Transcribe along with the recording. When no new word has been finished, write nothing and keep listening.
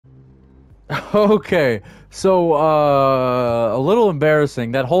Okay, so a little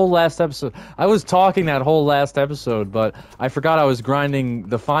embarrassing. That whole last episode, I was talking that whole last episode, but I forgot I was grinding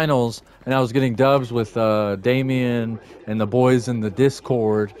the finals, and I was getting dubs with Damien and the boys in the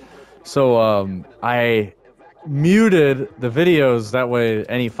Discord. So I muted the videos that way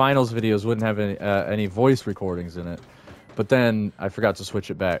any finals videos wouldn't have any voice recordings in it. But then I forgot to switch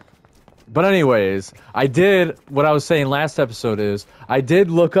it back. But anyways, I did what I was saying last episode is I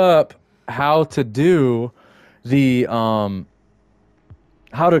did look up how to do the how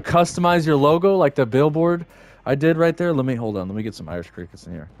to customize your logo like the billboard I did right there. Let me hold on. Let me get some Irish crickets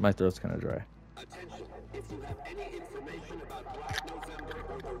in here. My throat's kind of dry. Attention, if you have any information about Black November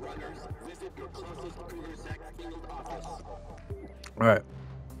or the runners, visit your closest Ubersack field office. All right.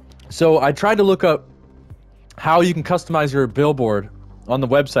 So I tried to look up how you can customize your billboard on the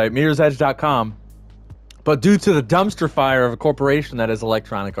website mirrorsedge.com. But due to the dumpster fire of a corporation that is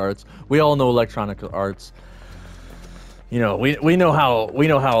Electronic Arts, we all know Electronic Arts. You know, we know how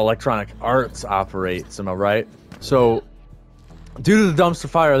Electronic Arts operates, am I right? So, due to the dumpster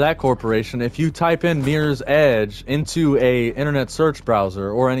fire of that corporation, if you type in Mirror's Edge into a internet search browser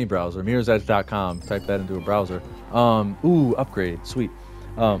or any browser, mirrorsedge.com, type that into a browser. Ooh, upgrade, sweet.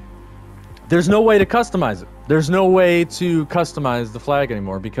 There's no way to customize it. There's no way to customize the flag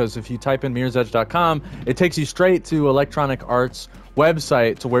anymore because if you type in mirrorsedge.com, it takes you straight to Electronic Arts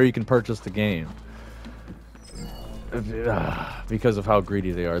website to where you can purchase the game. Because of how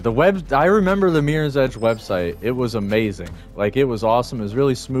greedy they are. I remember the Mirror's Edge website. It was amazing. Like, it was awesome. It was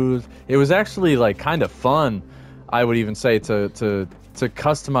really smooth. It was actually like kind of fun, I would even say, to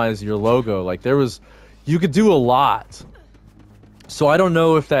customize your logo. Like, you could do a lot. So I don't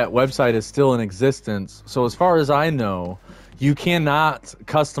know if that website is still in existence. So as far as I know, you cannot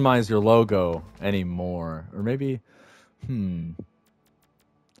customize your logo anymore. Or maybe,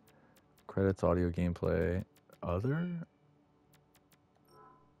 credits, audio, gameplay, other.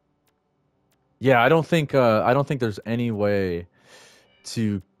 Yeah, I don't think there's any way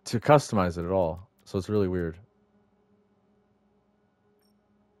to customize it at all. So it's really weird.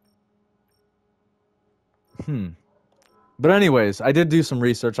 But anyways, I did do some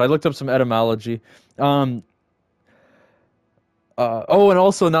research. I looked up some etymology. Oh, and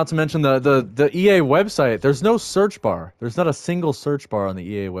also not to mention the EA website. There's no search bar. There's not a single search bar on the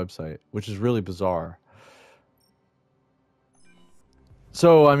EA website, which is really bizarre.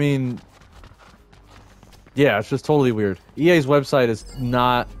 So, I mean, yeah, it's just totally weird. EA's website is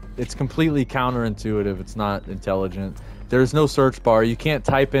not, it's completely counterintuitive. It's not intelligent. There's no search bar. You can't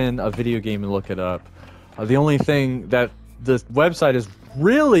type in a video game and look it up. The only thing that the website is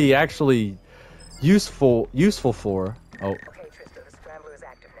really actually useful for. Oh. Okay, Tristan, the scrambler is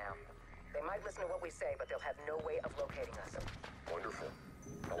active now. They might listen to what we say, but they'll have no way of locating us. Wonderful.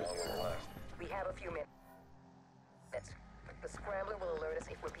 How long will it last? We have a few minutes. The scrambler will alert us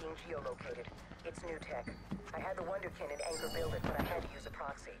if we're being geolocated. It's new tech. I had the Wonderkin and Anchor build it, but I had to use a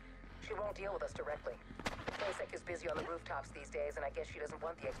proxy. She won't deal with us directly. Kasek is busy on the rooftops these days, and I guess she doesn't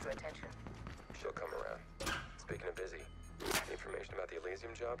want the extra attention. She'll come around. Speaking of busy, the information about the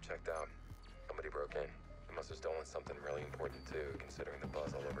Elysium job checked out. Somebody broke in. They must have stolen something really important too, considering the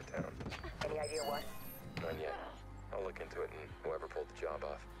buzz all over town. Any idea what? None yet. I'll look into it and whoever pulled the job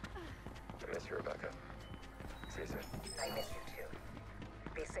off. I miss you, Rebecca. See you soon. I miss you too.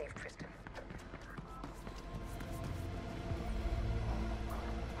 Be safe, Tristan.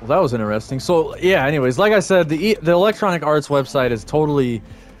 Well, that was interesting. So, yeah, anyways, like I said, the Electronic Arts website is totally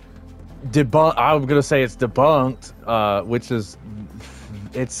debunked. I'm going to say it's debunked, which is,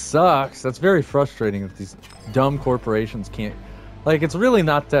 it sucks. That's very frustrating that these dumb corporations can't, like, it's really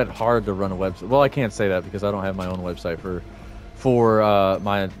not that hard to run a website. Well, I can't say that because I don't have my own website for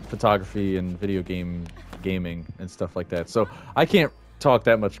my photography and video gaming and stuff like that. So I can't talk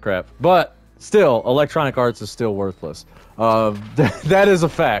that much crap. But still, Electronic Arts is still worthless. That is a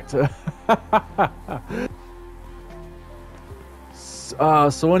fact.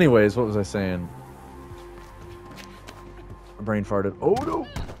 So anyways, what was I saying? My brain farted. Oh no!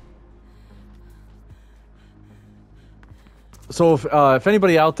 So if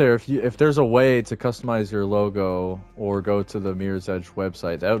anybody out there, if there's a way to customize your logo or go to the Mirror's Edge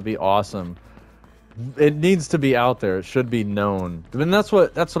website, that would be awesome. It needs to be out there. It should be known. And that's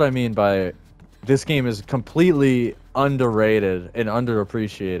what I mean by this game is completely underrated and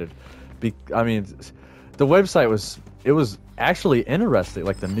underappreciated. I mean, the website was actually interesting.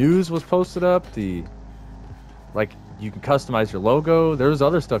 Like the news was posted up. Like you can customize your logo. There's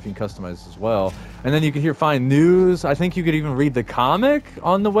other stuff you can customize as well. And then you can find news. I think you could even read the comic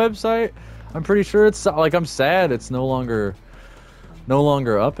on the website. I'm pretty sure it's like I'm sad it's no longer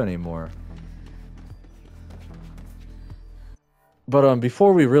up anymore. But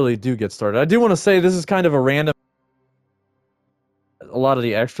before we really do get started, I do want to say this is kind of a random. A lot of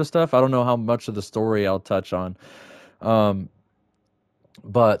the extra stuff. I don't know how much of the story I'll touch on. Um,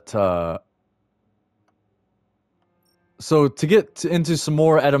 but so to get into some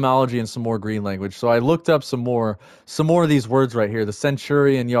more etymology and some more green language, so I looked up some more of these words right here: the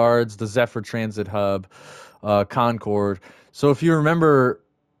Centurion Yards, the Zephyr Transit Hub, Concord. So if you remember,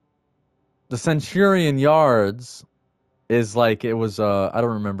 the Centurion Yards is like it was. I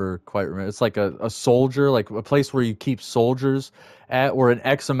don't quite remember. It's like a soldier, like a place where you keep soldiers at, or an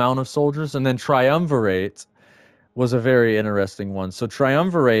X amount of soldiers, and then Triumvirate was a very interesting one. So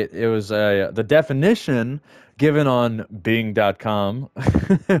triumvirate, it was the definition given on Bing.com.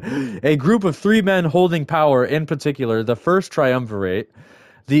 A group of three men holding power, in particular, the first triumvirate,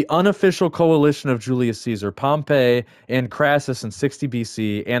 the unofficial coalition of Julius Caesar, Pompey, and Crassus in 60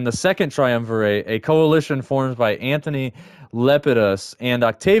 BC, and the second triumvirate, a coalition formed by Antony, Lepidus, and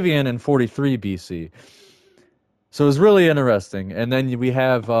Octavian in 43 BC. So it was really interesting. And then we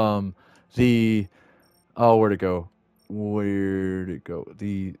have the oh, where'd it go? Where'd it go?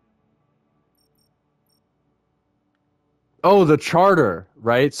 The charter,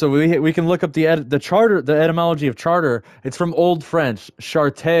 right? So we can look up the charter, the etymology of charter. It's from Old French,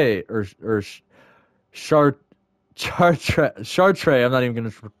 charte or chart chartre. I'm not even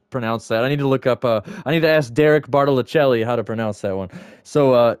going to pronounce that. I need to look up. I need to ask Derek Bartolicelli how to pronounce that one.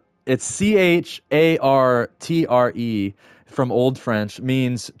 So it's Chartre from Old French,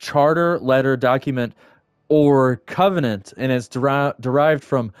 means charter, letter, document, or covenant, and it's derived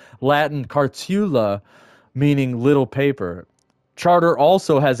from Latin cartula, meaning little paper. Charter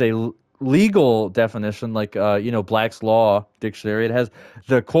also has a legal definition, like Black's Law Dictionary. It has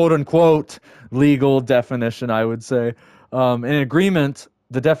the quote unquote legal definition, I would say. An agreement.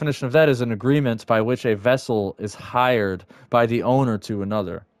 The definition of that is an agreement by which a vessel is hired by the owner to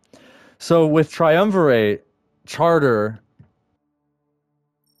another. So with triumvirate, charter.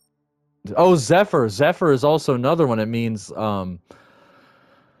 Oh, Zephyr. Zephyr is also another one. It means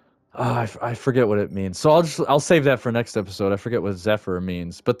I forget what it means. So I'll save that for next episode. I forget what Zephyr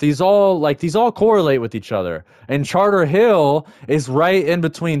means. But these all correlate with each other. And Charter Hill is right in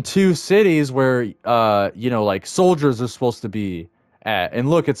between two cities where like soldiers are supposed to be at. And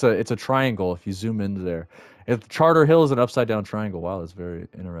look, it's a triangle if you zoom into there. If Charter Hill is an upside down triangle, wow, that's very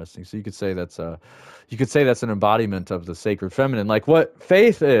interesting. So you could say that's an embodiment of the sacred feminine. Like what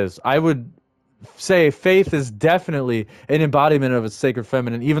faith is, I would say faith is definitely an embodiment of its sacred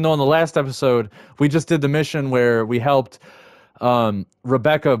feminine, even though in the last episode we just did the mission where we helped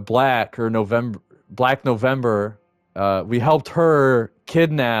Rebecca Black November. We helped her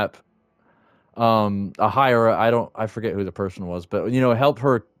kidnap a higher, I forget who the person was, but help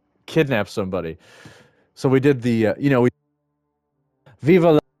her kidnap somebody. So we did the we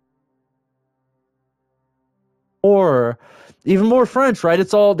Viva la, or even more French, right?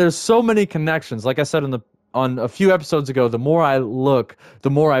 There's so many connections. Like I said on a few episodes ago, the more I look,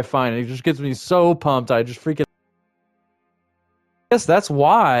 the more I find. It just gets me so pumped. I just freaking. I guess that's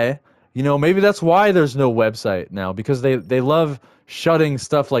why, maybe that's why there's no website now, because they love shutting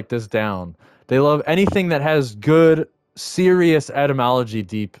stuff like this down. They love anything that has good, serious etymology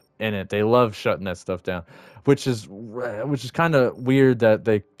deep in it. They love shutting that stuff down, which is kind of weird that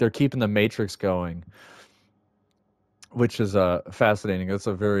they're keeping the Matrix going, which is fascinating. It's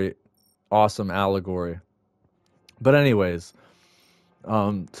a very awesome allegory. But anyways,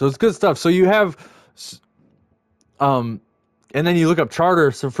 so it's good stuff. So you have, and then you look up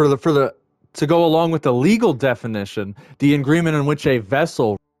charter. So to go along with the legal definition, the agreement in which a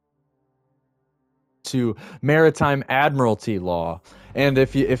vessel to maritime admiralty law. And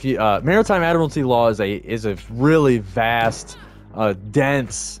if you maritime admiralty law is a really vast,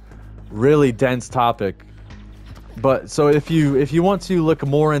 really dense topic. But so if you want to look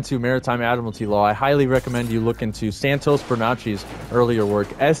more into maritime admiralty law, I highly recommend you look into Santos Bernacci's earlier work,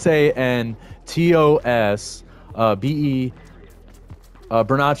 Santos Bernacci,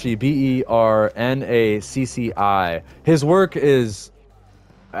 Bernacci. His work is,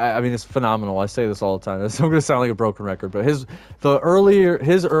 I mean, it's phenomenal. I say this all the time. I'm going to sound like a broken record, but his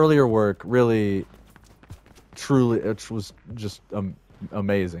earlier work really, truly, it was just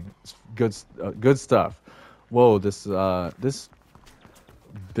amazing. It's good stuff. Whoa, this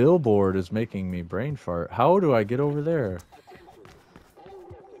billboard is making me brain fart. How do I get over there?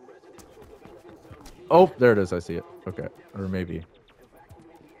 Oh, there it is. I see it. Okay, or maybe.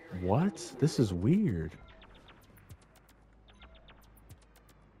 What? This is weird.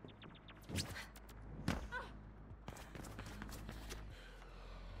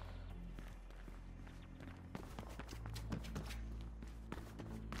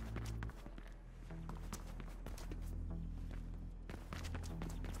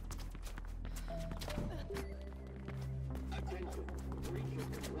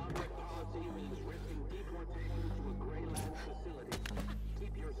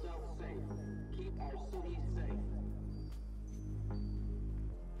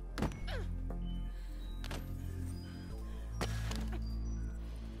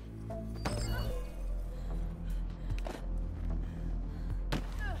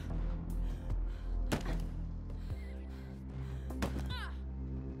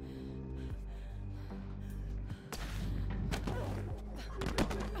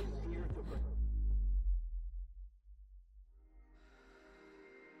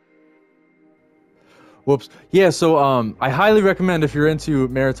 Whoops. Yeah, so I highly recommend if you're into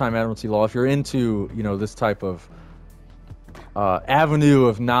maritime admiralty law, if you're into, you know, this type of avenue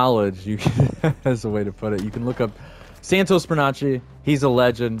of knowledge, you can, as a way to put it, you can look up Santos Bernacci. He's a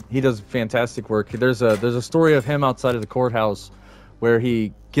legend. He does fantastic work. There's a story of him outside of the courthouse where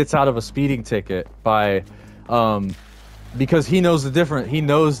he gets out of a speeding ticket by because he knows the difference. He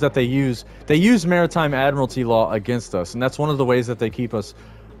knows that they use maritime admiralty law against us, and that's one of the ways that they keep us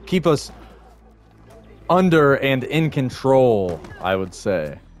under and in control, I would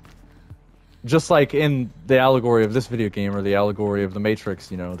say. Just like in the allegory of this video game or the allegory of the Matrix,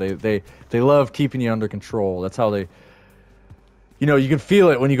 you know, they love keeping you under control. That's how they, you know, you can feel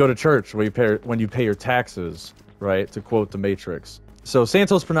it when you go to church, when you pay your taxes, right? To quote the Matrix. So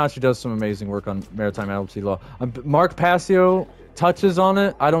Santos Bernacci does some amazing work on maritime admiralty law. Mark Passio touches on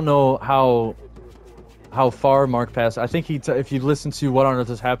it. I don't know how far Mark Passio. I think if you listen to What on Earth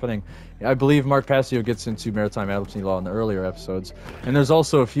is Happening, I believe Mark Passio gets into maritime admiralty law in the earlier episodes. And there's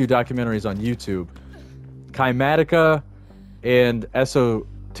also a few documentaries on YouTube. Kymatica and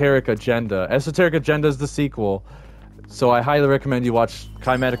Esoteric Agenda. Esoteric Agenda is the sequel, so I highly recommend you watch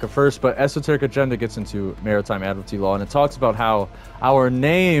Kymatica first, but Esoteric Agenda gets into maritime admiralty law, and it talks about how our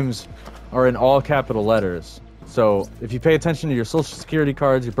names are in all capital letters. So if you pay attention to your social security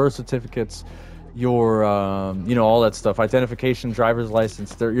cards, your birth certificates, your you know, all that stuff, identification, driver's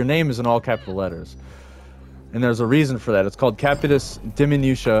license, your name is in all capital letters, and there's a reason for that. It's called Capitis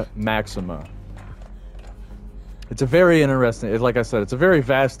Diminutia Maxima. It's a very interesting, like I said, it's a very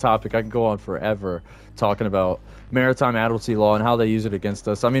vast topic. I can go on forever talking about maritime admiralty law and how they use it against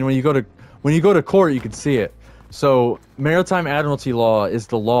us. I mean, when you go to court, you can see it. So maritime admiralty law is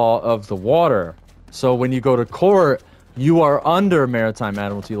the law of the water. So when you go to court, you are under maritime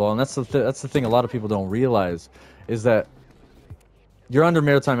admiralty law, and that's the thing a lot of people don't realize, is that you're under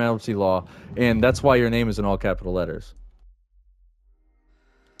maritime admiralty law, and that's why your name is in all capital letters.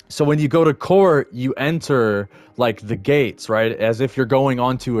 So when you go to court, you enter like the gates, right, as if you're going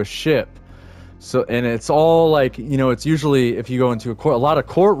onto a ship. So, and it's all like, you know, it's usually, if you go into a lot of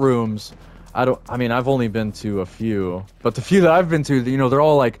courtrooms, I mean, I've only been to a few, but the few that I've been to, you know, they're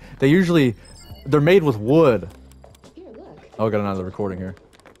all like, they're made with wood. Here, look. Oh, I got another recording here.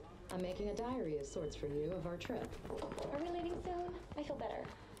 I'm making a diary of sorts for you of our trip. Are we leaving soon? I feel better.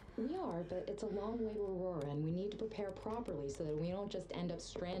 We are, but it's a long way to Aurora, and we need to prepare properly so that we don't just end up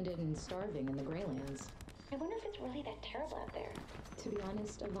stranded and starving in the Greylands. I wonder if it's really that terrible out there. To be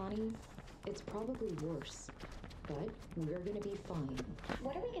honest, Avani, it's probably worse. But we're gonna be fine.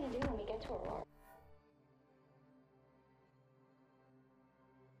 What are we gonna do when we get to Aurora?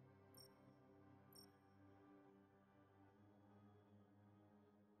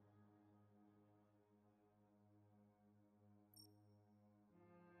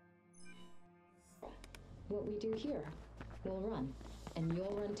 What we do here, we'll run. And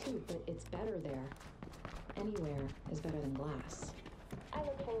you'll run too, but it's better there. Anywhere is better than glass. I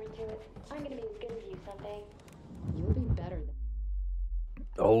look forward to it. I'm gonna be as good as you someday. You'll be better than...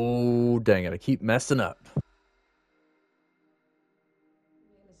 Oh, dang it. I keep messing up. Her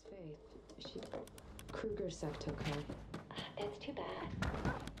name is Faith. Kruger-sec took her. It's too bad.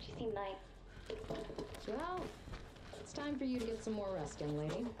 She seemed nice. Well, it's time for you to get some more rest, young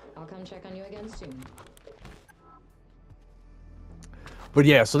lady. I'll come check on you again soon. But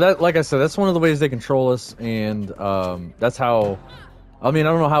yeah, so that, like I said, that's one of the ways they control us, and that's how. I mean,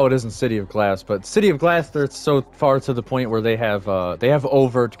 I don't know how it is in City of Glass, but City of Glass, they're so far to the point where they have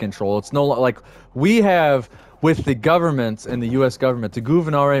overt control. It's no like we have with the government and the U.S. government, the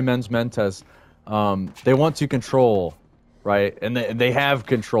Gouvernement Mens Mentes, they want to control, right? And they have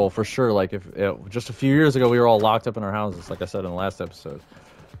control for sure. Like if just a few years ago, we were all locked up in our houses, like I said in the last episode.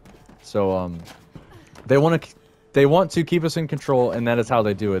 So they want to keep us in control, and that is how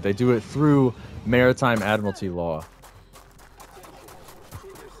they do it. They do it through maritime admiralty law.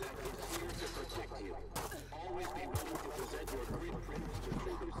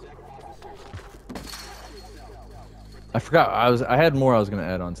 I forgot. I had more I was going to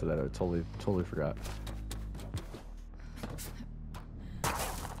add on to that. I totally forgot.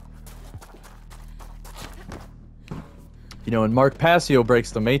 You know, and Mark Passio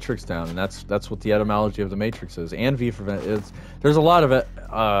breaks the Matrix down, and that's what the etymology of the Matrix is. And V for is. There's a lot of it,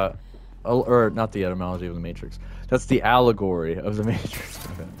 or not the etymology of the Matrix. That's the allegory of the Matrix.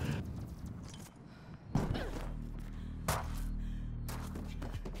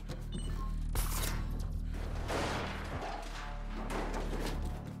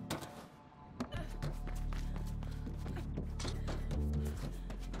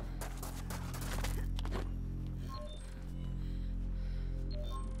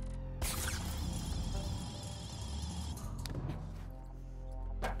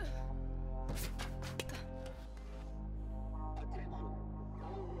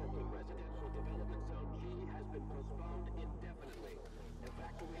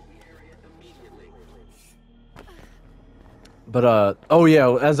 But oh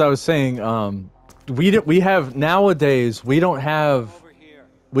yeah, as I was saying, we have nowadays we don't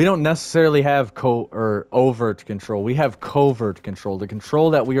necessarily have overt control. We have covert control. The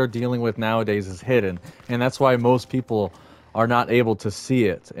control that we are dealing with nowadays is hidden, and that's why most people are not able to see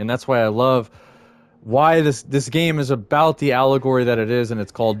it. And that's why I love why this game is about the allegory that it is, and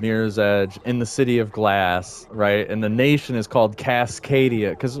it's called Mirror's Edge in the City of Glass, right? And the nation is called Cascadia,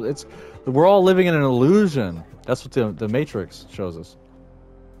 because we're all living in an illusion. That's what the Matrix shows us.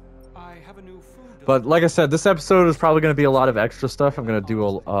 I have a new food. But like I said, this episode is probably going to be a lot of extra stuff. I'm going to do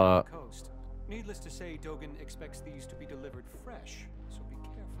Needless to say, Dogen expects these to be delivered fresh, so be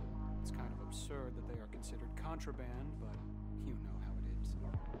careful. It's kind of absurd that they are considered contraband, but you know how it is.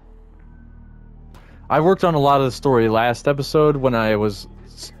 I worked on a lot of the story last episode when I was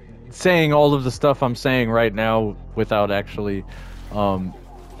saying all of the stuff I'm saying right now without actually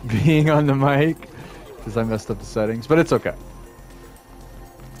being on the mic, because I messed up the settings, but it's okay.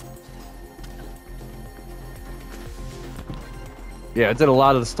 Yeah, I did a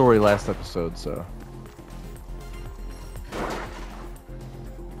lot of the story last episode, so.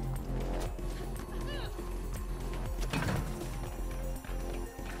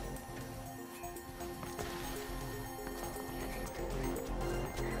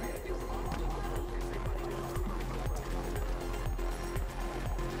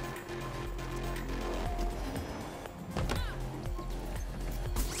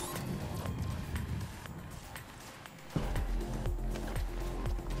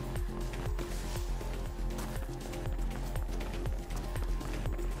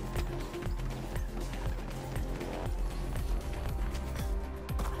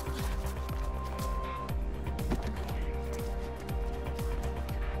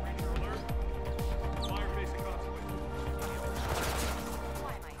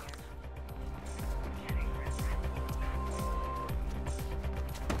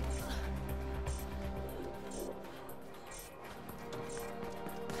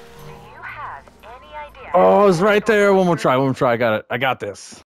 Oh, it's right there. One more try. I got it. I got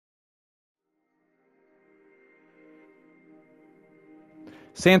this.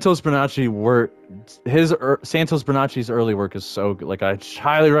 Santos Bonacci's early work is so good. Like, I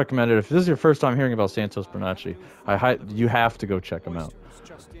highly recommend it. If this is your first time hearing about Santos Bonacci, you have to go check him out.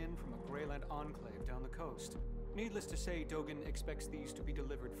 Just in from a Greyland enclave down the coast. Needless to say, Dogen expects these to be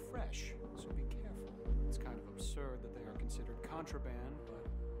delivered fresh, so be careful. It's kind of absurd that they are considered contraband, but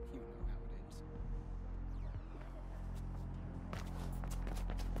you know how it is.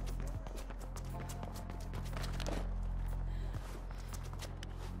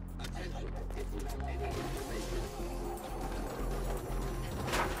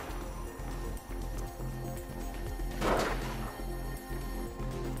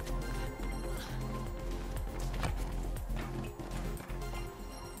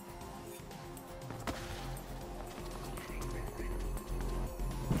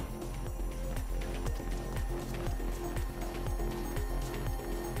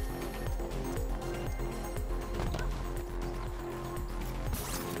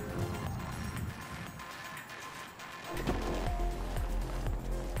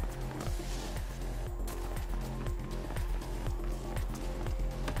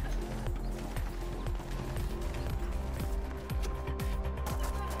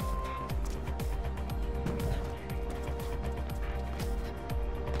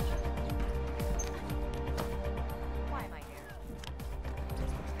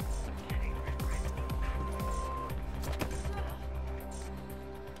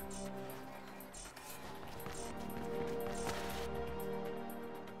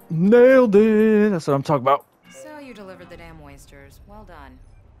 Nailed it. That's what I'm talking about. So you delivered the damn oysters. Well done.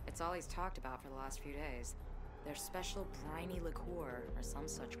 It's all he's talked about for the last few days. Their special briny liqueur or some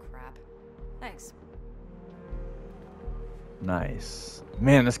such crap. Thanks. Nice.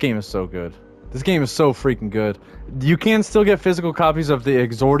 Man, this game is so good. This game is so freaking good. You can still get physical copies of the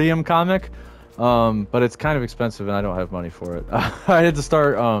Exordium comic, but it's kind of expensive and I don't have money for it. I had to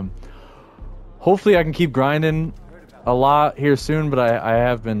start, hopefully I can keep grinding a lot here soon, but I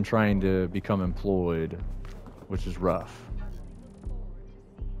have been trying to become employed, which is rough.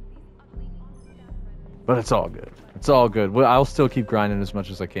 But it's all good. It's all good. Well, I'll still keep grinding as much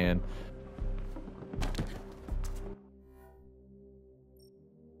as I can.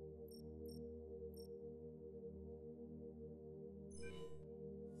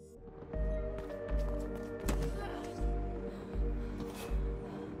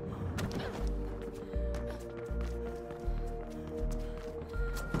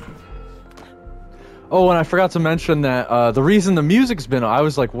 Oh, and I forgot to mention that the reason the music's been... I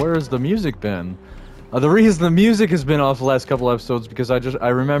was like, where's the music been? The reason the music has been off the last couple episodes because I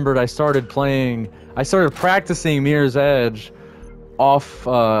remembered I started practicing Mirror's Edge off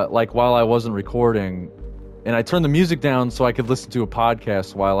like while I wasn't recording, and I turned the music down so I could listen to a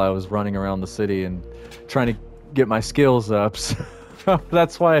podcast while I was running around the city and trying to get my skills up. So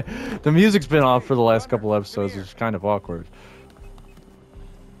that's why the music's been off for the last couple episodes, which is kind of awkward.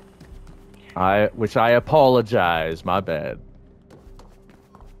 Which I apologize, my bad.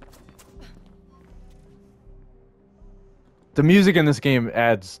 The music in this game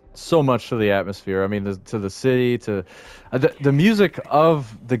adds so much to the atmosphere. I mean, to the city, to the music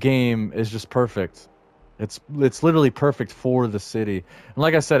of the game is just perfect. It's literally perfect for the city. And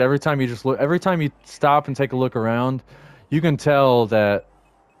like I said, every time you stop and take a look around, you can tell that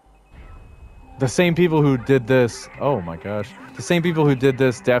the same people who did this. Oh my gosh, the same people who did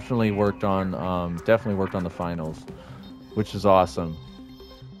this definitely worked on the finals, which is awesome.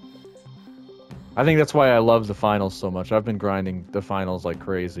 I think that's why I love the finals so much. I've been grinding the finals like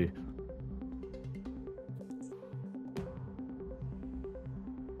crazy.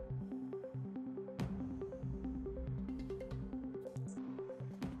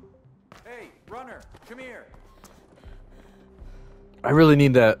 Hey, runner, come here. I really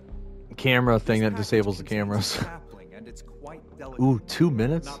need that camera thing that disables the cameras. And it's quite delicate. Ooh, 2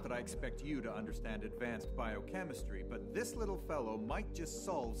 minutes? Not that I expect you to understand advanced biochemistry, but this little fellow might just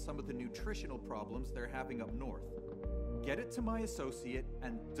solve some of the nutritional problems they're having up north. Get it to my associate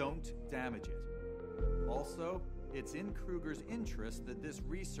and don't damage it. Also, it's in Kruger's interest that this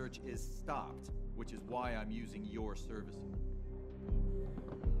research is stopped, which is why I'm using your services.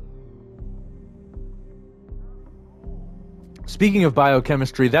 Speaking of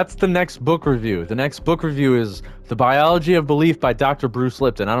biochemistry, that's the next book review. The next book review is The Biology of Belief by Dr. Bruce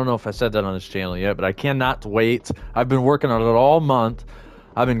Lipton. I don't know if I said that on his channel yet, but I cannot wait. I've been working on it all month.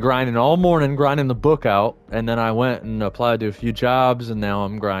 I've been grinding all morning, grinding the book out, and then I went and applied to a few jobs, and now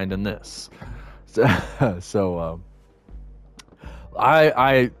I'm grinding this. I'm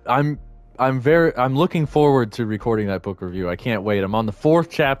looking forward to recording that book review. I can't wait. I'm on the 4th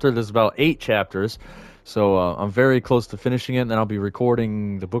chapter. There's about 8 chapters. So I'm very close to finishing it, and then I'll be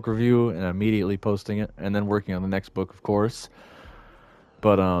recording the book review and immediately posting it, and then working on the next book, of course.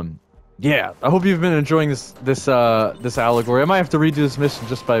 But yeah, I hope you've been enjoying this allegory. I might have to redo this mission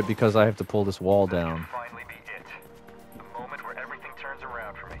just because I have to pull this wall down. Finally be it. The moment where everything turns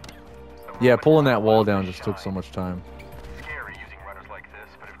around for me. Yeah, pulling that wall down just took so much time. Scary using runners like this,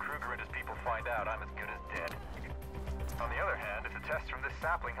 but if Kruger and his people find out, I'm as good as dead. On the other hand, if the tests from this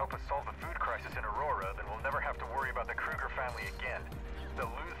sapling help us solve the food crisis in Aurora, then we'll never have to worry about the Kruger family again.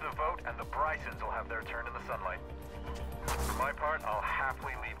 They'll lose the vote, and the Brysons will have their turn in the sunlight. For my part, I'll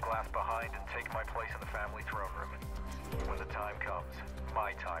happily leave Glass behind and take my place in the family throne room. When the time comes,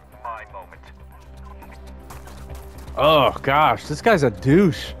 my time, my moment. Oh gosh, this guy's a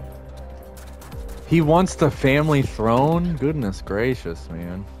douche. He wants the family throne? Goodness gracious,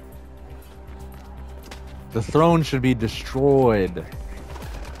 man. The throne should be destroyed.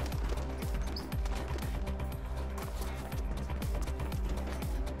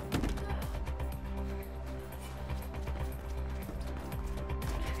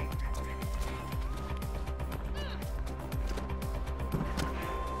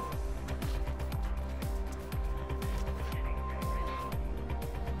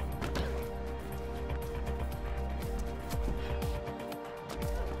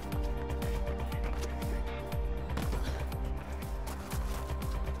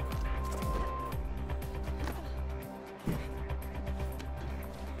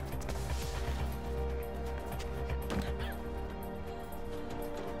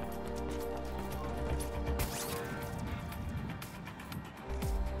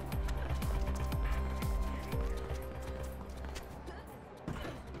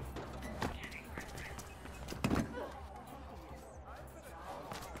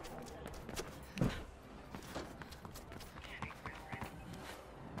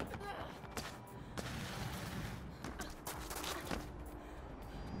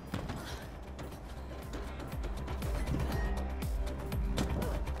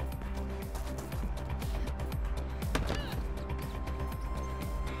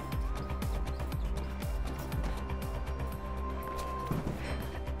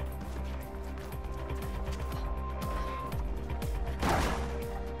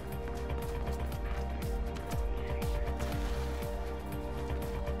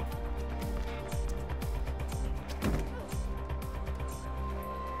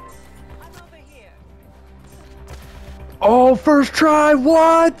 Oh, first try,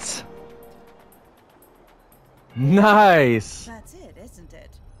 what? Nice. That's it, isn't it?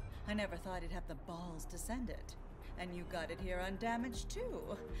 I never thought I'd have the balls send it. And you got it here undamaged, too.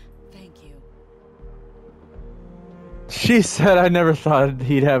 Thank you. She said, I never thought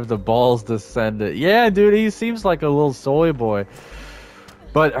he'd have the balls to send it. Yeah, dude, he seems like a little soy boy.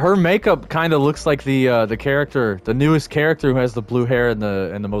 But her makeup kind of looks like the character, the newest character who has the blue hair in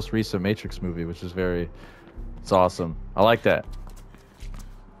the most recent Matrix movie, which is it's awesome. I like that.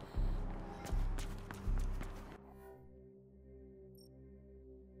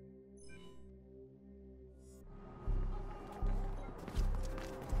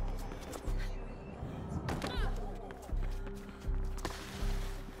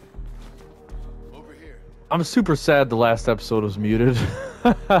 I'm super sad the last episode was muted.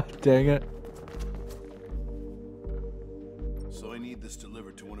 Dang it. So I need this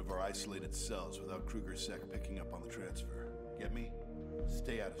delivered to one of our isolated cells without Kruger Sec picking up on the transfer. Get me?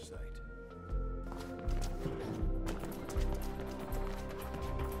 Stay out of sight.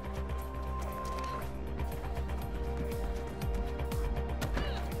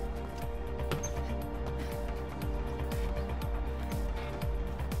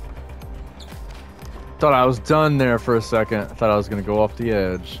 Thought I was done there for a second. I thought I was gonna go off the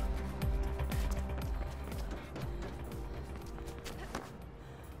edge.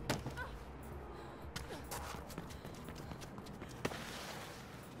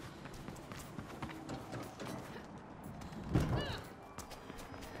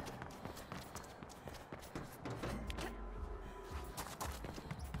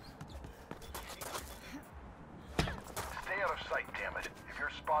 Stay out of sight, damn it. If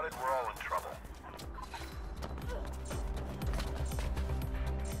you're spotted, we're all in trouble.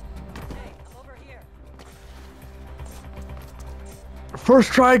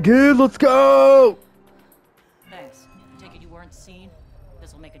 First try, good. Let's go. Thanks. Take it you weren't seen?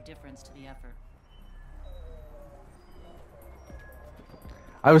 This will make a difference to the effort.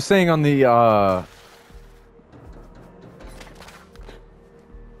 I was saying on the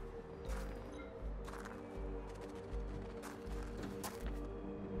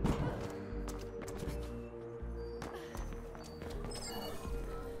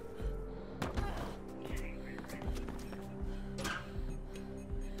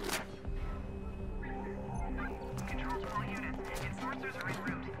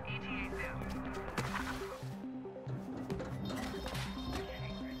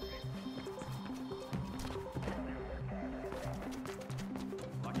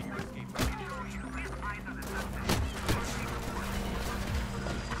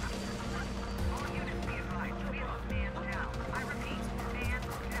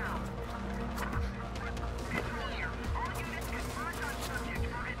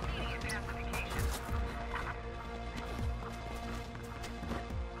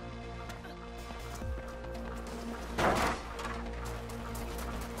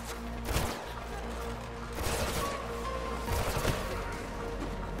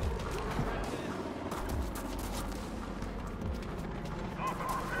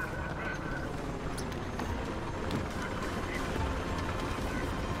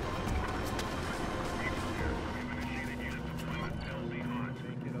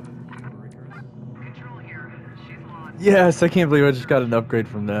Yes, I can't believe I just got an upgrade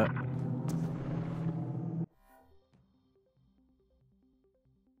from that.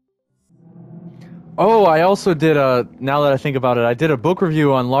 Oh, I also did now that I think about it, I did a book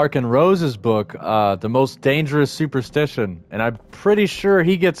review on Larkin Rose's book, The Most Dangerous Superstition, and I'm pretty sure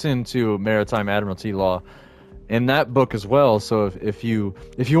he gets into maritime admiralty law in that book as well. So if you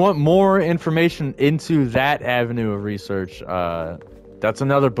want more information into that avenue of research, that's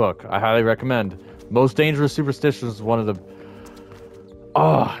another book I highly recommend. Most Dangerous Superstitions is one of the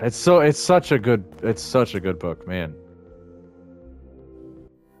it's such a good book, man.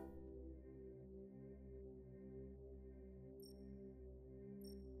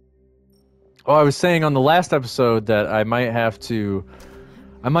 Oh, I was saying on the last episode that I might have to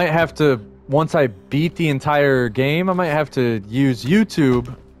once I beat the entire game, I might have to use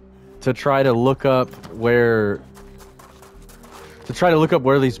YouTube to try to look up where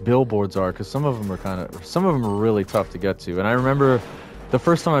these billboards are, because some of them are really tough to get to. And I remember the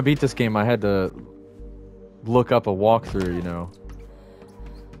first time I beat this game, I had to look up a walkthrough, you know.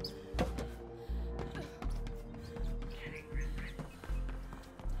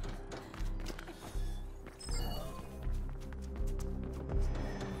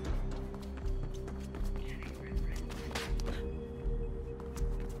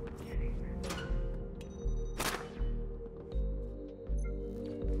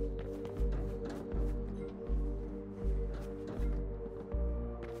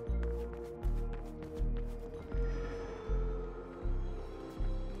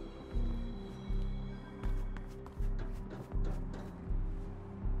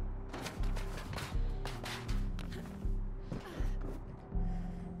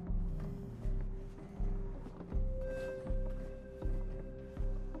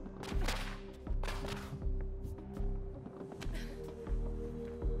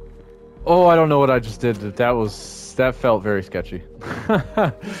 Oh, I don't know what I just did. That felt very sketchy.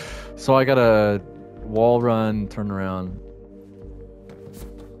 So I gotta wall run, turn around.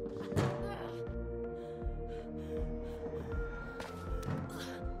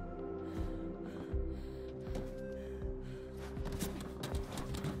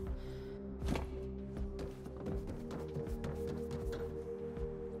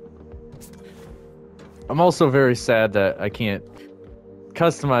 I'm also very sad that I can't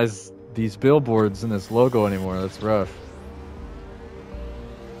customize these billboards and this logo anymore. That's rough.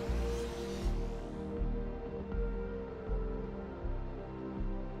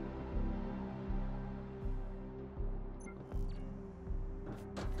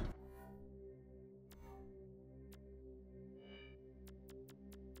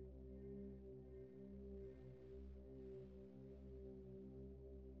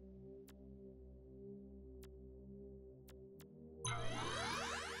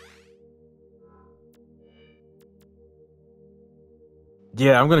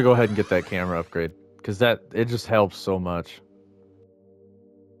 Yeah, I'm gonna go ahead and get that camera upgrade because it just helps so much.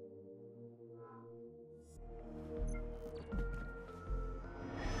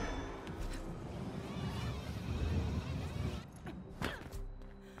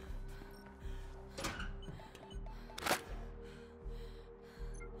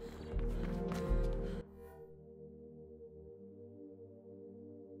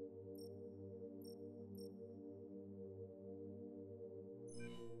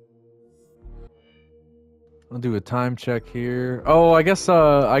 I'll do a time check here. Oh, I guess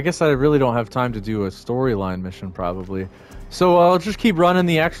I really don't have time to do a storyline mission probably. So I'll just keep running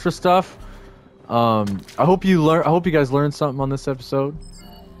the extra stuff. I hope you guys learned something on this episode.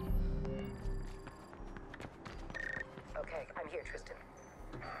 Okay, I'm here, Tristan.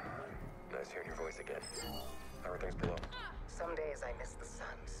 Nice hearing your voice again. How are things below? Some days I miss the sun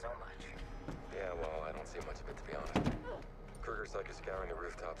so much. Yeah, well, I don't see much of it, to be honest. Kruger's like scouring the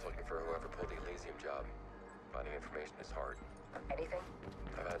rooftops looking for whoever pulled the Elysium job. Finding information is hard. Anything?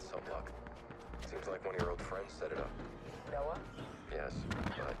 I've had some luck. Seems like one of your old friends set it up. Noah? Yes,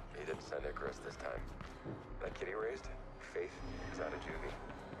 but he didn't send Icarus this time. That kid he raised, Faith, is out of juvie.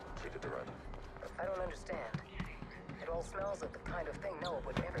 She did the run. I don't understand. It all smells like the kind of thing Noah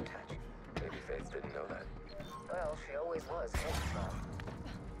would never touch. Maybe Faith didn't know that. Well, she always was headstrong.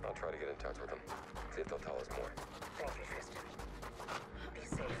 I'll try to get in touch with them. See if they'll tell us more. Thank you, Tristan. Be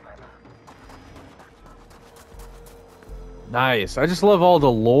safe, my love. Nice. I just love all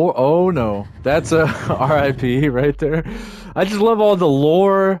the lore. Oh no, that's a RIP right there. I just love all the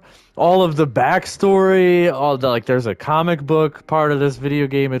lore, all of the backstory, all the there's a comic book part of this video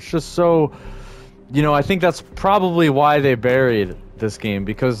game. It's just so, I think that's probably why they buried this game,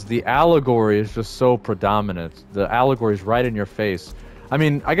 because the allegory is just so predominant. The allegory is right in your face. I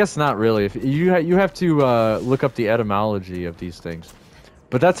mean, I guess not really. If you have to look up the etymology of these things.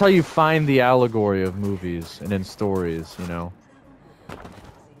 But that's how you find the allegory of movies and in stories,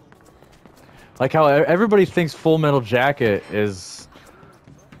 Like how everybody thinks Full Metal Jacket is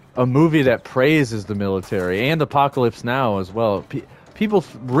a movie that praises the military, and Apocalypse Now as well. People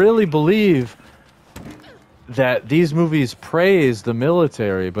really believe that these movies praise the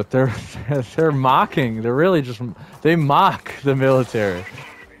military, but they're mocking. They're really they mock the military.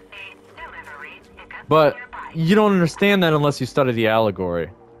 But you don't understand that unless you study the allegory. Is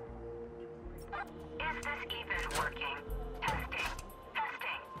this even working? Testing.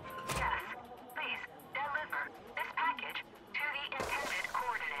 Yes. Please deliver this package to the intended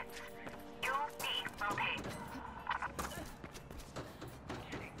coordinates. You'll be well paid.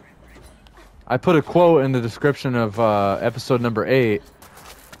 I put a quote in the description of episode number 8.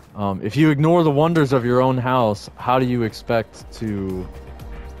 If you ignore the wonders of your own house, how do you expect to...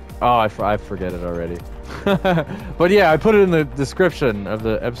 Oh, I forget it already. But yeah, I put it in the description of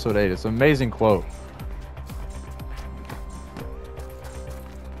the episode 8. It's an amazing quote.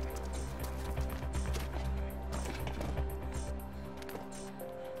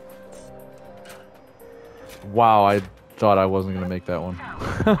 Wow, I thought I wasn't going to make that one.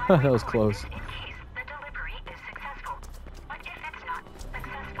 That was close.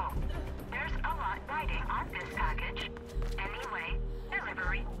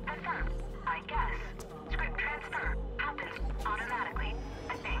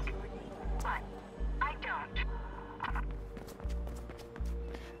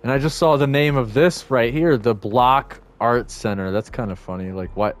 And I just saw the name of this right here, the Block Art Center. That's kind of funny.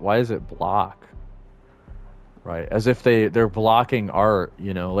 Like, why is it block? Right, as if they're blocking art,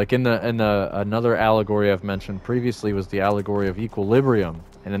 Like in the another allegory I've mentioned previously was the allegory of equilibrium,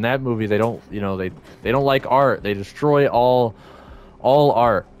 and in that movie they don't like art. They destroy all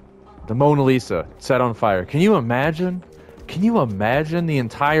art. The Mona Lisa set on fire. Can you imagine? Can you imagine the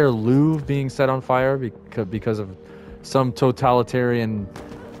entire Louvre being set on fire because of some totalitarian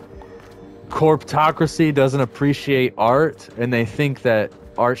corptocracy doesn't appreciate art and they think that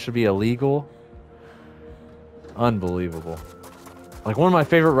art should be illegal? Unbelievable. Like one of my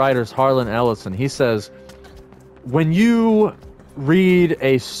favorite writers, Harlan Ellison, he says, when you read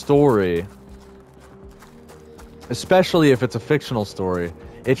a story, especially if it's a fictional story,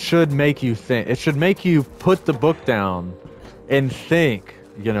 it should make you think. It should make you put the book down and think,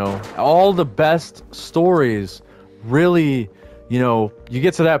 you know. All the best stories really, you know, you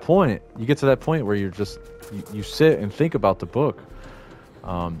get to that point. You get to that point where you're just, you sit and think about the book.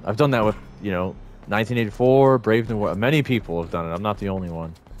 I've done that with, you know, 1984, Brave New World. Many people have done it. I'm not the only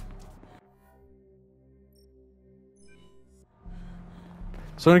one.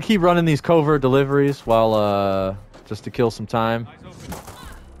 So I'm going to keep running these covert deliveries while, just to kill some time.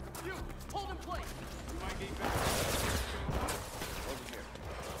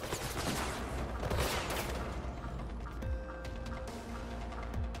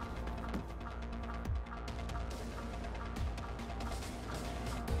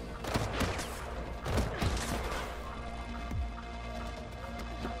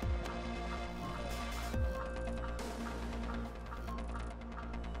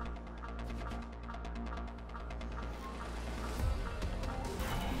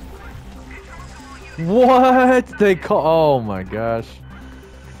 What? They call... Oh my gosh.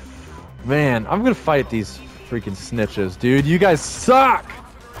 Man, I'm gonna fight these freaking snitches, dude. You guys suck!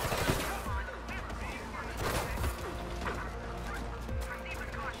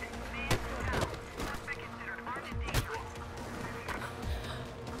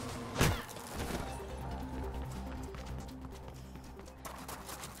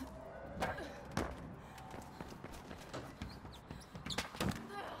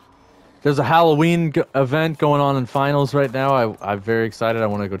 There's a Halloween event going on in finals right now. I'm very excited. I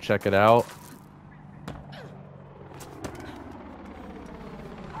want to go check it out.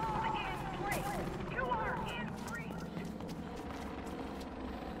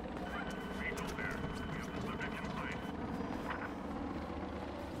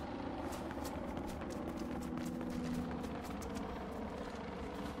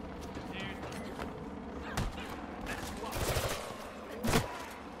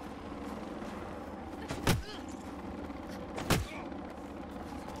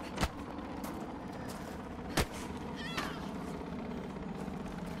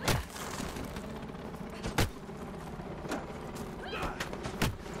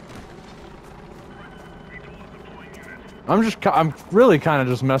 I'm really kind of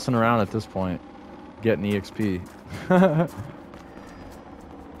just messing around at this point, getting EXP.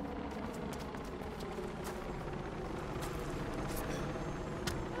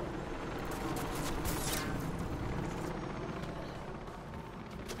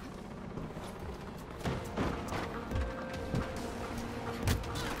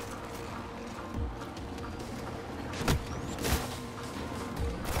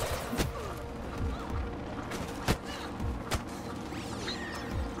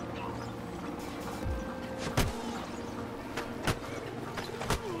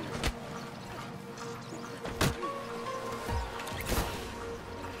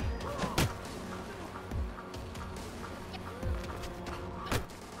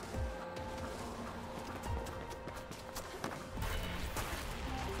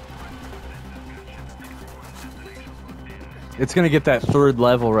 It's gonna get that third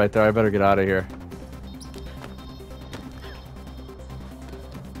level right there. I better get out of here.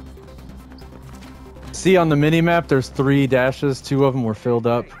 See on the mini-map, there's 3 dashes. 2 of them were filled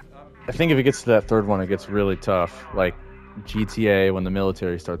up. I think if it gets to that third one, it gets really tough. Like GTA, when the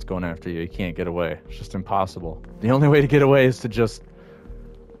military starts going after you, you can't get away. It's just impossible. The only way to get away is to just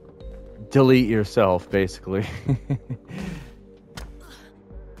delete yourself, basically.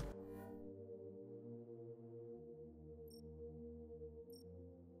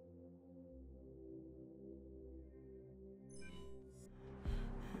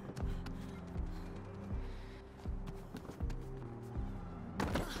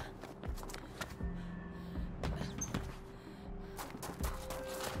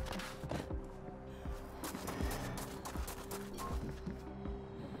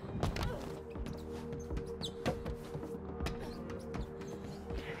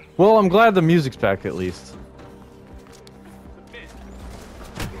 Well, I'm glad the music's back at least.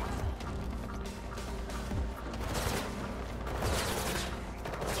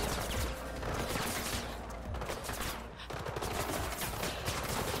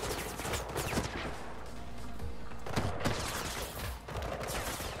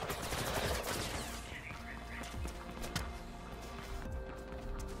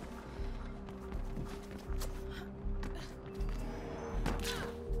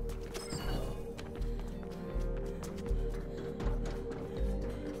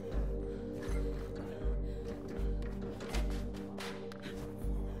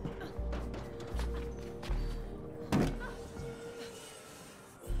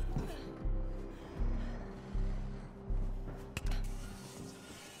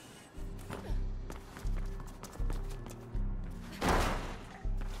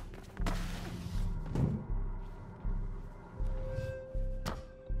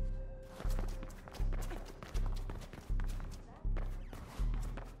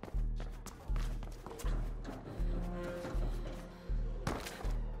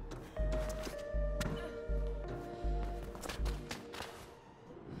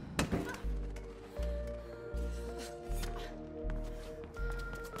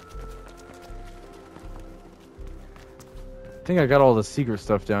 I think I got all the secret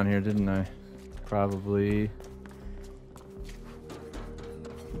stuff down here, didn't I? Probably.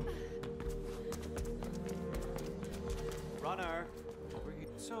 Runner, over here.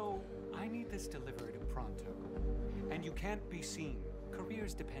 So, I need this delivered pronto. And you can't be seen.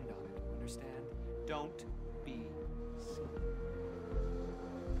 Careers depend on it, understand? Don't be seen.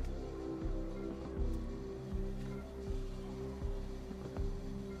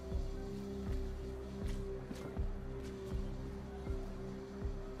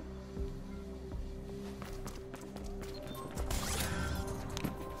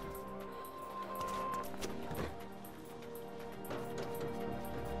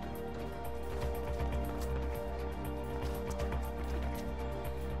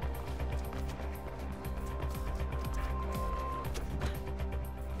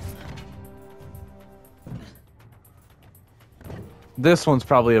 This one's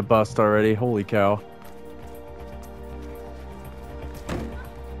probably a bust already. Holy cow.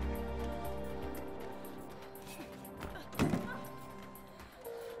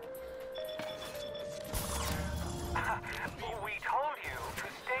 We told you to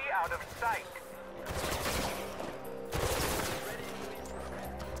stay out of sight.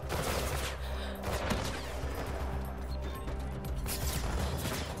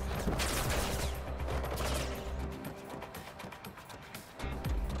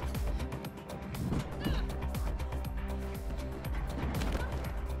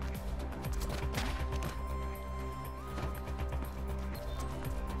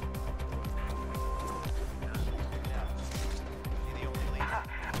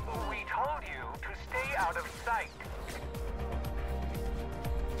 We told you to stay out of sight.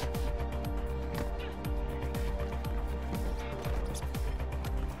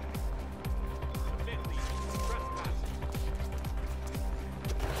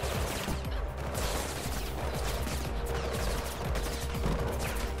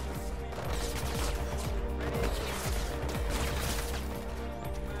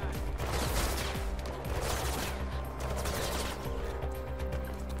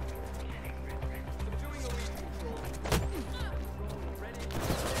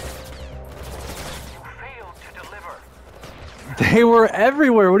 They were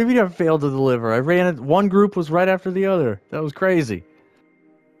everywhere. What do you mean I failed to deliver? I ran it. One group was right after the other. That was crazy.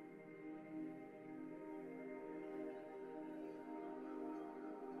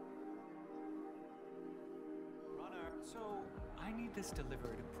 Runner, so I need this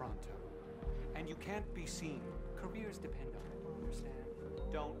delivered pronto. And you can't be seen. Careers depend on it, understand?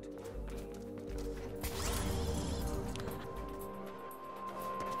 Don't be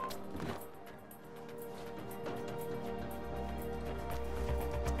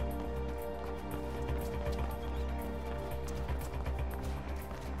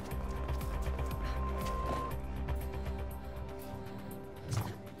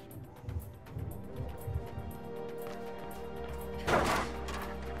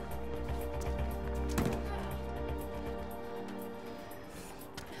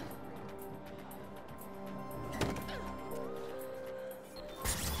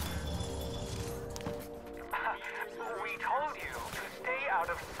We told you to stay out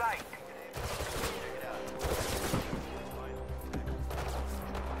of sight.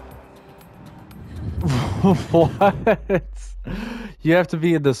 What? You have to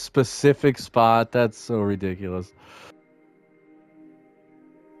be in the specific spot. That's so ridiculous.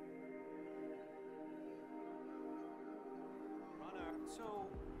 Runner, so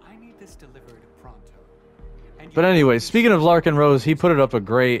I need this delivered pronto. And But anyway, speaking of Larkin Rose, he put it up a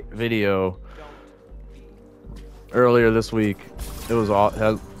great video earlier this week. It was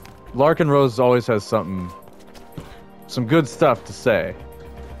all Larkin Rose always has some good stuff to say.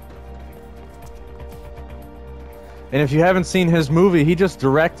 And if you haven't seen his movie, he just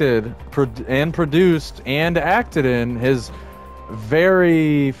directed and produced and acted in his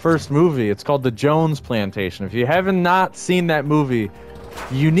very first movie. It's called The Jones Plantation. If you haven't not seen that movie,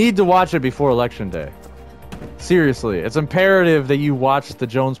 you need to watch it before Election Day. Seriously, it's imperative that you watch The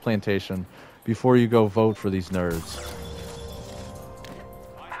Jones Plantation before you go vote for these nerds.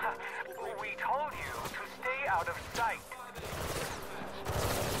 We told you to stay out of sight.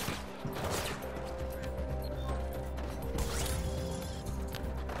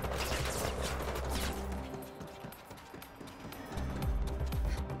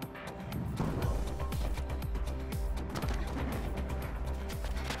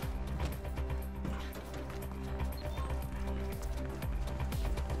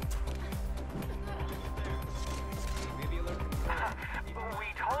 We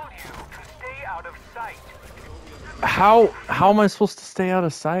told you to stay out of sight. How am I supposed to stay out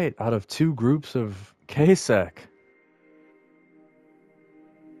of sight out of two groups of KSEC?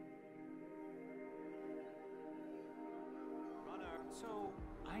 So,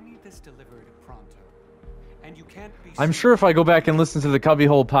 I need this delivered pronto. And you can't be I'm sure if I go back and listen to the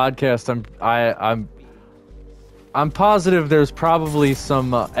Cubbyhole podcast, I'm positive there's probably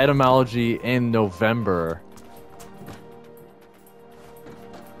some etymology in November.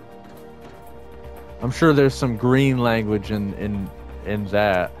 I'm sure there's some green language in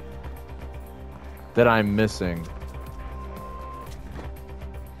that I'm missing.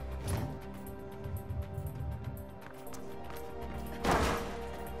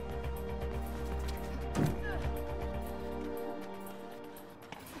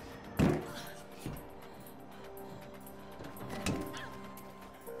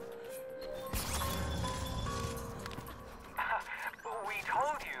 We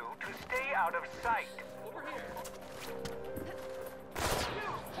told you to stay out of sight. Over here.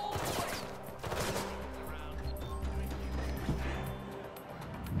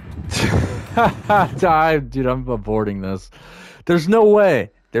 Dude, I'm aborting this. There's no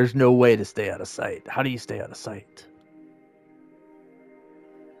way. There's no way to stay out of sight. How do you stay out of sight?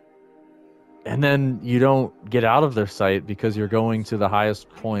 And then you don't get out of their sight because you're going to the highest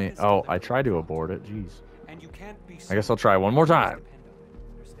point. Oh, I tried to abort it. Jeez. I guess I'll try one more time.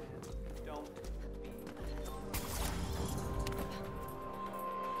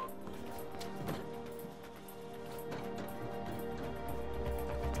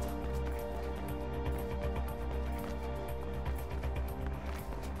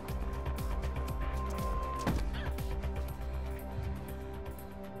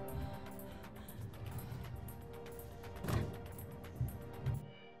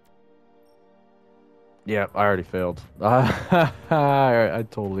 Yeah, I already failed. I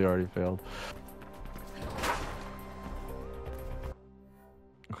totally already failed.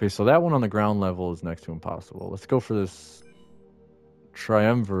 Okay, so that one on the ground level is next to impossible. Let's go for this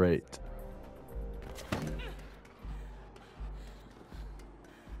triumvirate.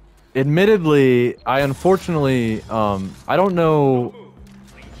 Admittedly, I unfortunately, I don't know...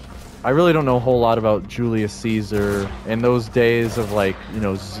 I really don't know a whole lot about Julius Caesar in those days of, like, you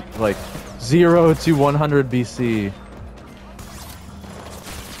know, like 0 to 100 BC.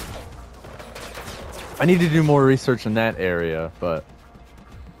 I need to do more research in that area, but...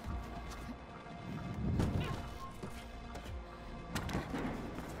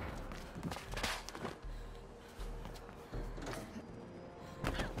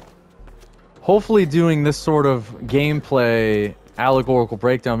 hopefully doing this sort of gameplay allegorical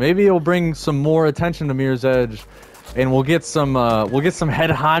breakdown, maybe it'll bring some more attention to Mirror's Edge, and we'll get some head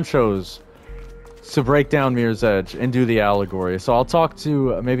honchos to break down Mirror's Edge and do the allegory. So I'll talk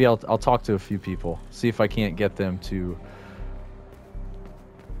to maybe I'll talk to a few people, see if I can't get them to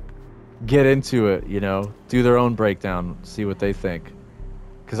get into it, you know, do their own breakdown, see what they think.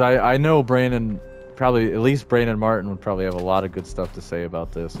 Because I know Brandon, probably at least Brandon Martin would probably have a lot of good stuff to say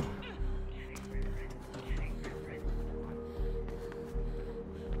about this.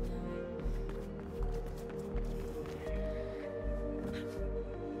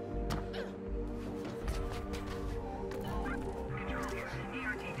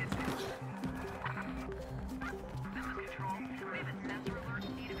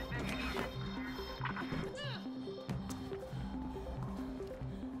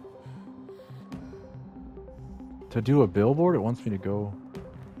 To do a billboard, it wants me to go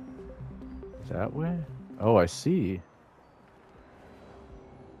that way? Oh, I see.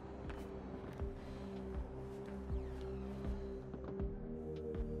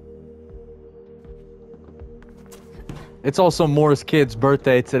 It's also Morris Kid's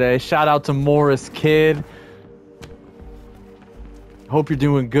birthday today. Shout out to Morris Kid. Hope you're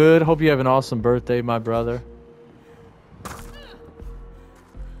doing good. Hope you have an awesome birthday, my brother.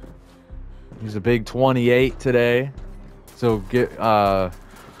 He's a big 28 today, so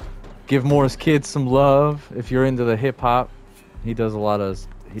give Morris Kid some love if you're into the hip hop. He does a lot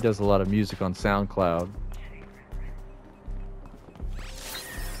of music on SoundCloud.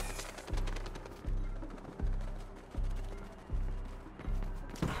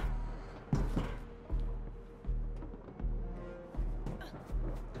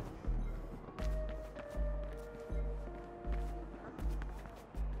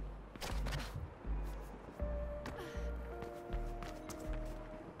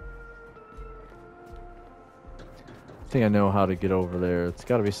 I think I know how to get over there. It's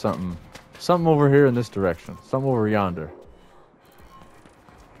got to be something over here in this direction. Something over yonder.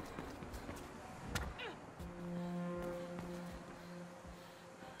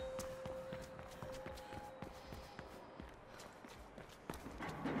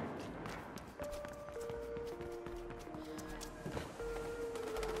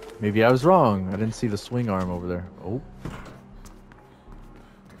 Maybe I was wrong. I didn't see the swing arm over there. Oh.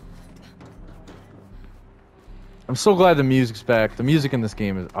 I'm so glad the music's back. The music in this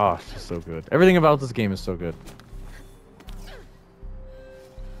game is, oh, it's just so good. Everything about this game is so good.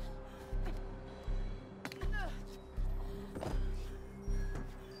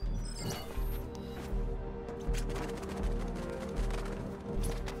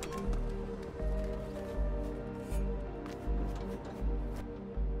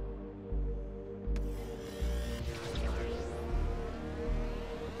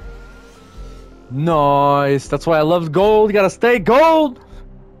 Nice. That's why I love gold. You gotta stay gold.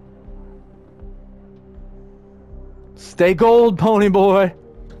 Stay gold, pony boy.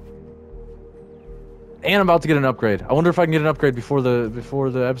 And I'm about to get an upgrade. I wonder if I can get an upgrade before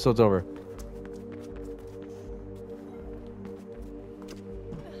the episode's over.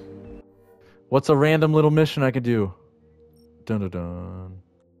 What's a random little mission I could do? Dun dun dun.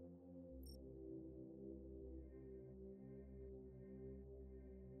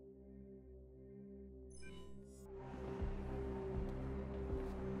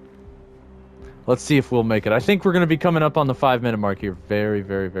 Let's see if we'll make it. I think we're going to be coming up on the 5-minute mark here very,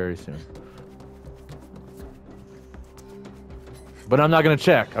 very, very soon. But I'm not going to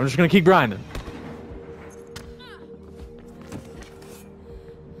check. I'm just going to keep grinding.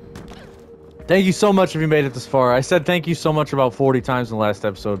 Thank you so much if you made it this far. I said thank you so much about 40 times in the last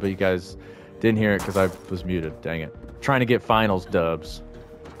episode, but you guys didn't hear it because I was muted. Dang it. Trying to get finals dubs.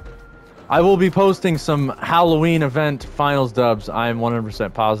 I will be posting some Halloween event finals dubs, I am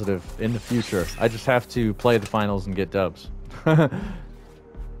 100% positive, in the future. I just have to play the finals and get dubs. Got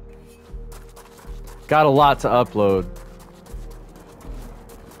a lot to upload.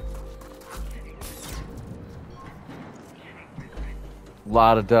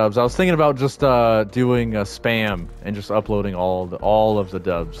 Lot of dubs. I was thinking about just doing a spam and just uploading all of the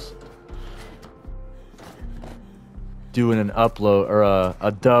dubs. Doing an upload or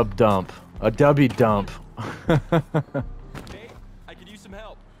a dub dump, a dubby dump. Hey, I could use some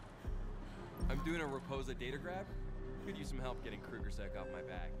help. I'm doing a Raposa data grab. Could use some help getting KrugerSec off my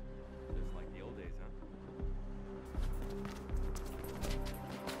back. Just like the old days, huh?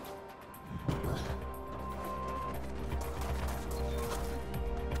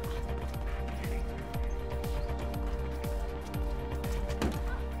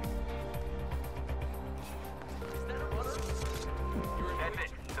 That's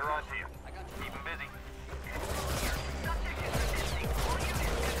it. They're on to you. Keep them busy.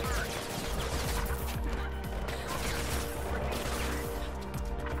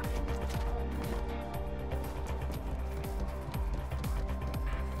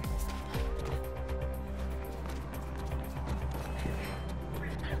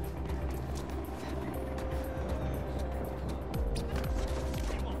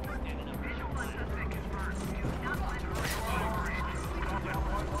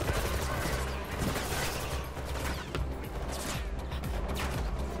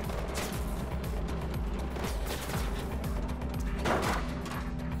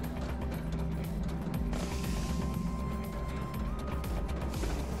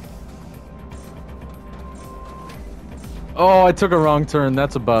 Oh, I took a wrong turn.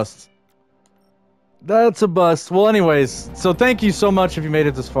 That's a bust. That's a bust. Well, anyways, so thank you so much if you made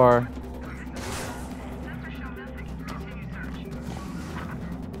it this far.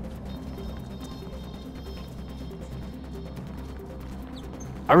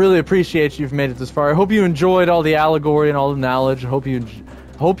 I really appreciate you if you made it this far. I hope you enjoyed all the allegory and all the knowledge. I hope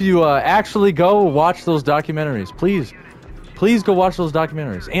you actually go watch those documentaries. Please go watch those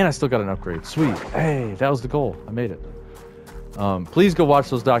documentaries. And I still got an upgrade. Sweet. Hey, that was the goal. I made it. Please go watch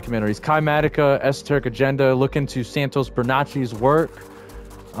those documentaries. Kymatica, Esoteric Agenda. Look into Santos Bernacci's work.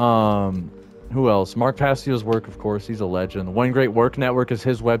 Who else? Mark Passio's work, of course. He's a legend. One Great Work Network is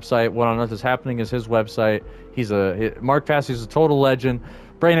his website. What on Earth is Happening is his website. Mark Passio's a total legend.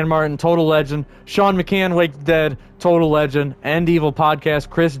 Brandon Martin, total legend. Sean McCann, Wake the Dead, total legend. End Evil Podcast.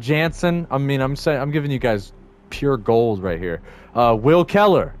 Chris Jansen. I mean, I'm giving you guys pure gold right here. Will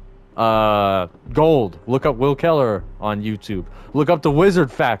Keller. Gold. Look up Will Keller on YouTube. Look up the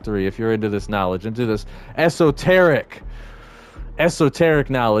Wizard Factory if you're into this knowledge, into this esoteric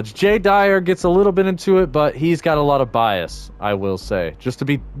knowledge. Jay Dyer gets a little bit into it, but he's got a lot of bias, I will say. Just to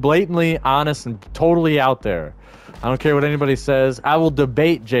be blatantly honest and totally out there. I don't care what anybody says. I will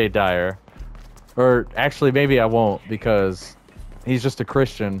debate Jay Dyer. Or actually, maybe I won't, because he's just a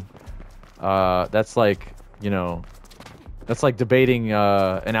Christian. That's like, that's like debating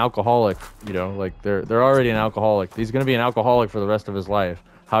an alcoholic, like they're already an alcoholic. He's going to be an alcoholic for the rest of his life.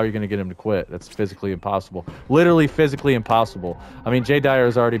 How are you going to get him to quit? That's physically impossible. Literally physically impossible. I mean, Jay Dyer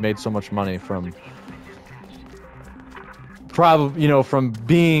has already made so much money from from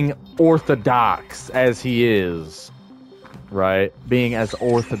being orthodox as he is, right? Being as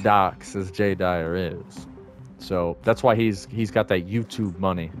orthodox as Jay Dyer is. So that's why he's got that YouTube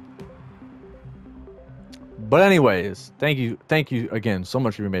money. But anyways, thank you again so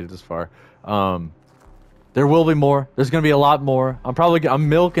much if you made it this far. There will be more. There's gonna be a lot more. I'm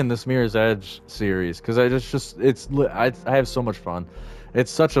milking this Mirror's Edge series because I have so much fun.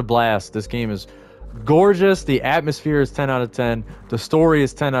 It's such a blast. This game is gorgeous. The atmosphere is 10 out of 10. The story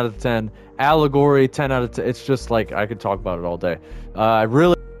is 10 out of 10. Allegory 10 out of 10. It's just like I could talk about it all day. I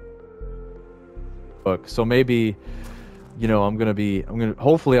really book. So maybe, you know,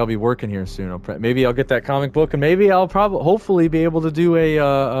 hopefully I'll be working here soon. Maybe I'll get that comic book, and maybe I'll hopefully be able to do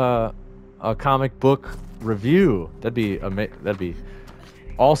a comic book review. That'd be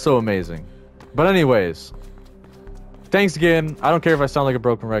also amazing. But anyways, thanks again. I don't care if I sound like a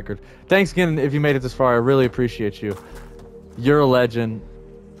broken record. Thanks again if you made it this far. I really appreciate you. You're a legend.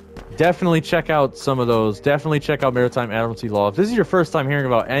 Definitely check out some of those. Definitely check out Maritime Admiralty Law. If this is your first time hearing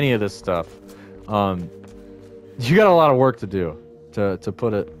about any of this stuff, you got a lot of work to do, to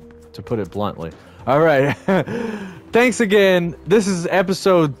put it bluntly. All right. Thanks again. This is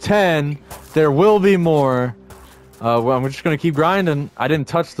episode 10. There will be more. Well, I'm just going to keep grinding. I didn't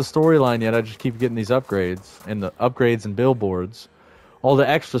touch the storyline yet. I just keep getting these upgrades and billboards. All the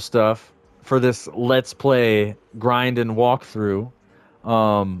extra stuff for this Let's Play Grindin walkthrough.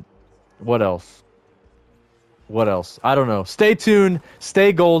 What else? I don't know. Stay tuned.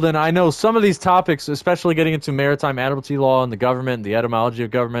 Stay golden. I know some of these topics, especially getting into maritime admiralty law and the government, the etymology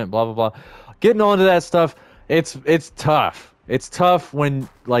of government, blah, blah, blah. Getting onto that stuff, it's tough. It's tough when,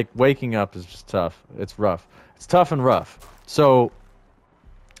 like, waking up is just tough. It's rough. It's tough and rough. So,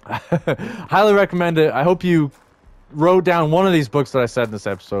 highly recommend it. I hope you wrote down one of these books that I said in this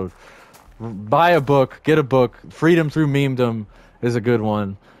episode. Buy a book. Get a book. Freedom Through Memedom is a good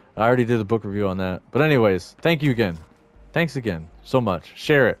one. I already did a book review on that. But anyways, thank you again. Thanks again so much.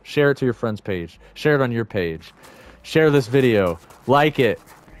 Share it. Share it to your friend's page. Share it on your page. Share this video. Like it.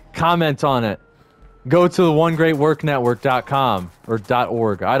 Comment on it. Go to the onegreatworknetwork.com or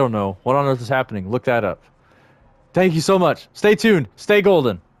 .org. I don't know. What on earth is happening? Look that up. Thank you so much. Stay tuned. Stay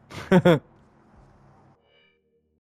golden.